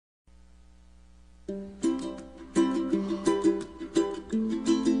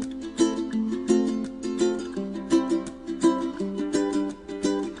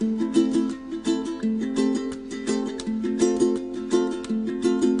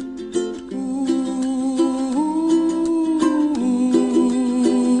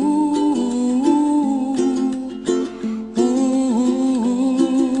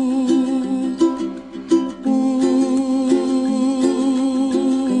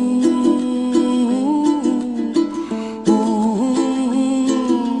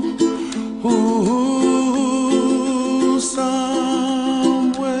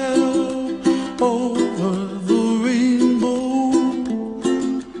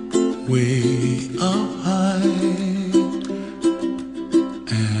way up high,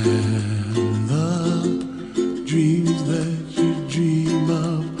 and the dreams that you dream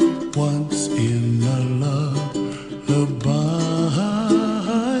of once in a lullaby.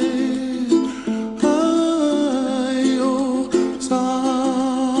 Oh,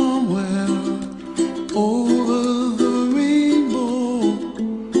 somewhere over the rainbow,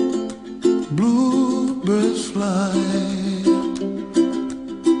 bluebirds fly.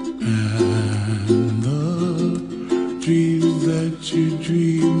 Dreams that you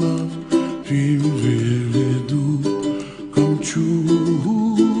dream of, dreams really do come true.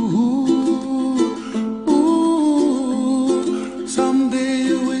 Ooh, someday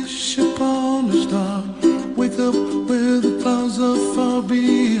you wish upon a star, wake up where the clouds are far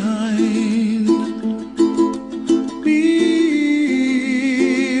behind me,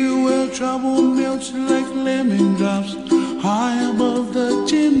 where trouble melts like lemon drops, high above the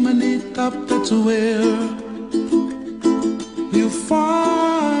chimney top. That's where you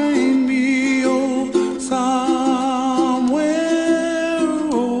find me, oh, somewhere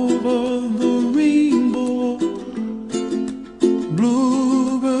over the rainbow,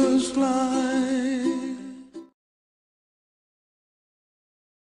 bluebirds fly.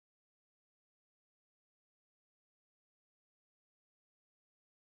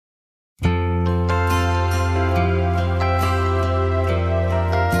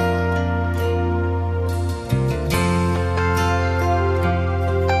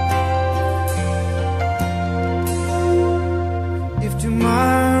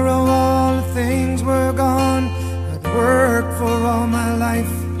 Tomorrow all the things were gone, I'd worked for all my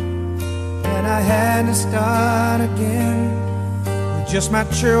life, and I had to start again with just my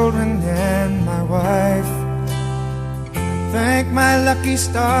children and my wife. I thank my lucky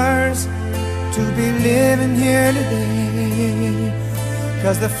stars to be living here today,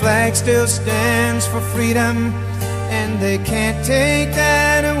 'cause the flag still stands for freedom, and they can't take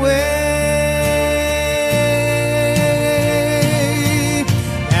that away.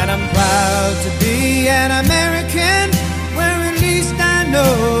 Proud to be an American, where at least I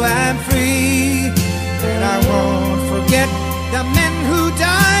know I'm free. And I won't forget the men who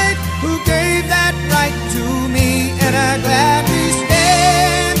died, who gave that right to me. And I gladly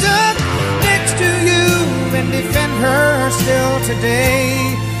stand up next to you and defend her still today,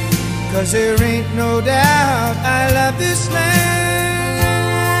 'cause there ain't no doubt I love this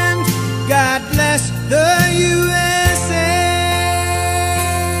land. God bless the USA.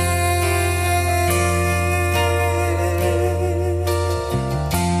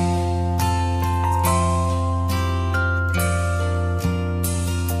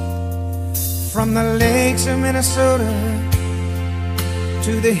 From the lakes of Minnesota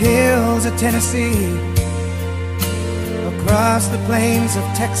to the hills of Tennessee, across the plains of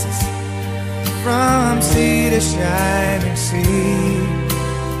Texas, from sea to shining sea,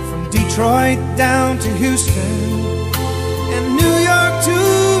 from Detroit down to Houston and New York to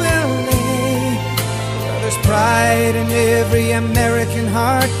LA. Well, there's pride in every American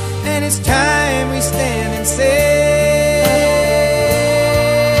heart, and it's time we stand and say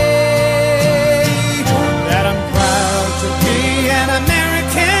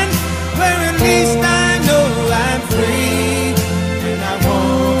American, where at least I know I'm free. And I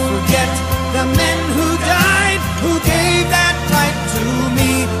won't forget the men who died, who gave that right to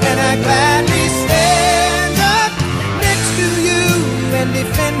me. And I gladly stand up next to you and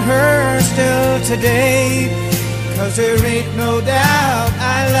defend her still today, 'cause there ain't no doubt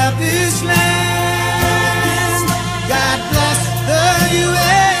I love this land. God bless the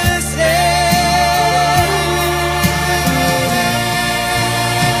USA.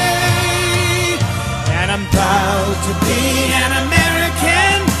 Proud to be an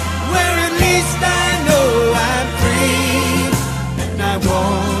American, where at least I know I'm free. And I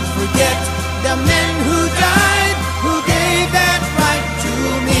won't forget the men who died, who gave that right to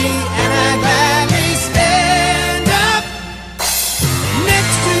me. And I gladly stand up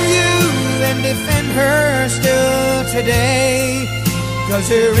next to you and defend her still today, 'cause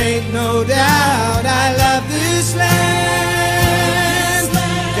there ain't no doubt I love this land.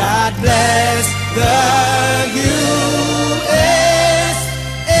 God bless the USA.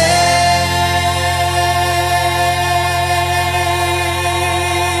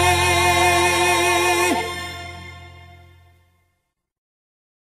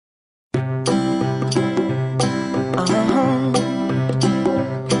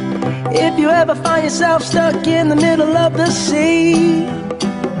 If you ever find yourself stuck in the middle of the sea,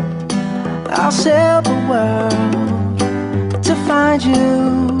 I'll sail the world to find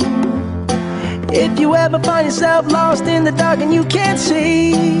you. If you ever find yourself lost in the dark and you can't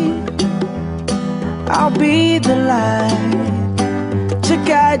see, I'll be the light to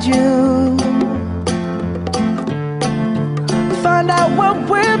guide you. Find out what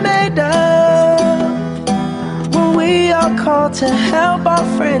we're made of when we are called to help our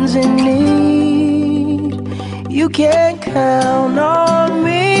friends in need. You can count on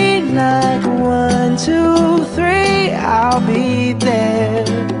me like 1, 2, 3, I'll be there.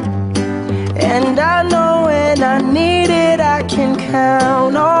 And I know when I need it, I can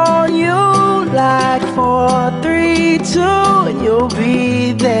count on you like 4, 3, 2, and you'll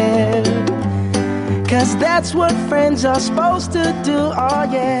be there. 'Cause that's what friends are supposed to do, oh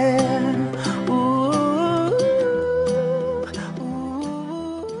yeah.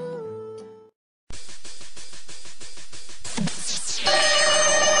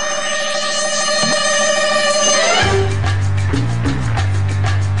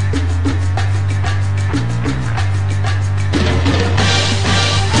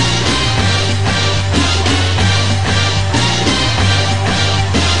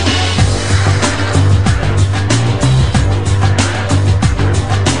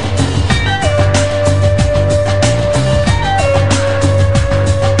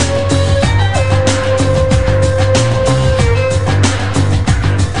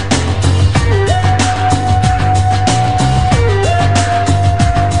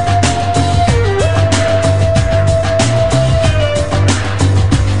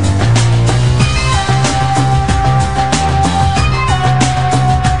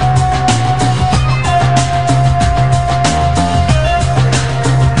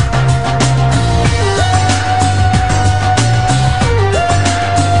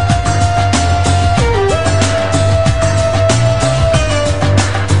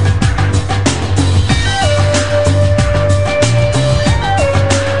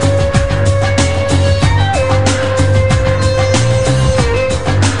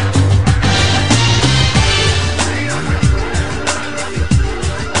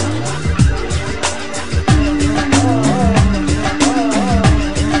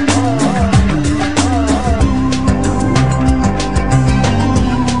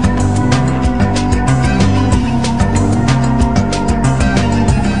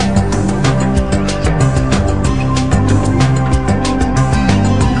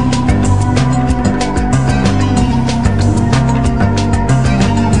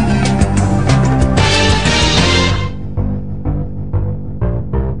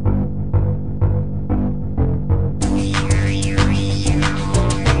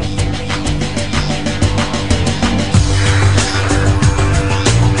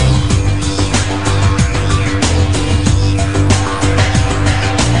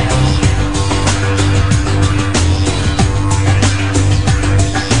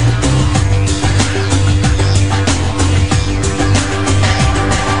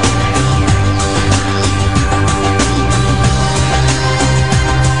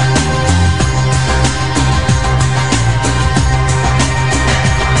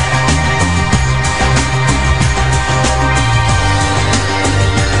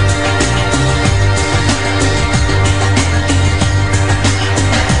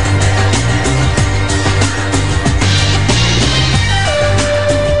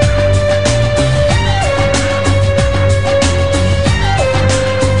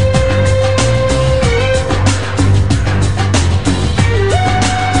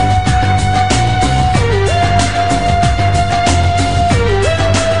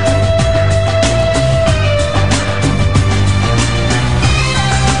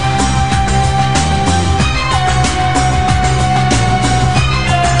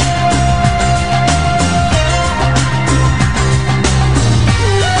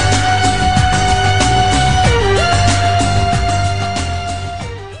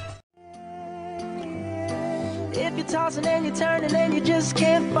 If you're tossing and you're turning and you just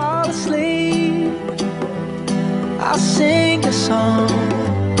can't fall asleep, I'll sing a song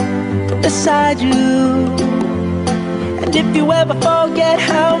beside you. And if you ever forget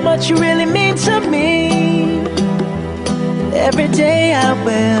how much you really mean to me, every day I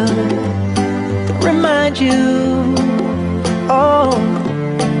will remind you. Oh,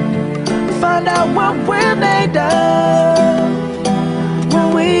 find out what we're made of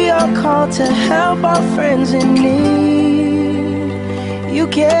when we are called to help our friends in need. You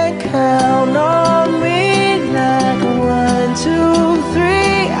can count on me like 1, 2,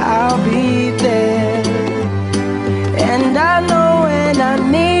 3, I'll be there. And I know when I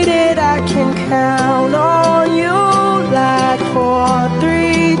need it, I can count on you like 4,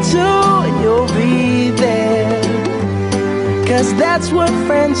 3, 2, and you'll be there. 'Cause that that's what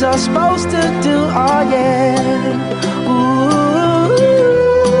friends are supposed to do, oh yeah. Ooh,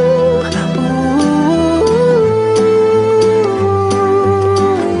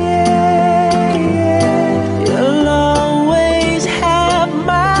 yeah, yeah. You'll always have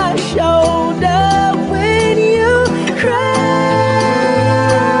my shoulder when you cry.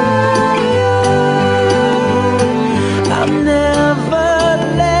 I'll never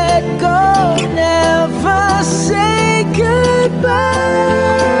let go, never say goodbye.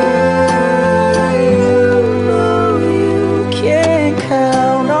 You know you can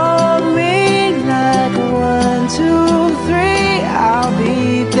count on me like 1, 2, 3, I'll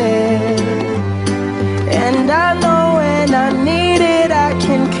be there. And I know when I need it, I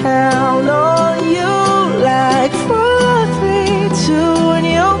can count on you like 4, 3, 2, and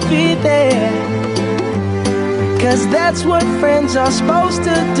you'll be there. 'Cause that's what friends are supposed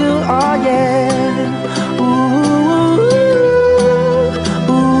to do, oh yeah. Ooh.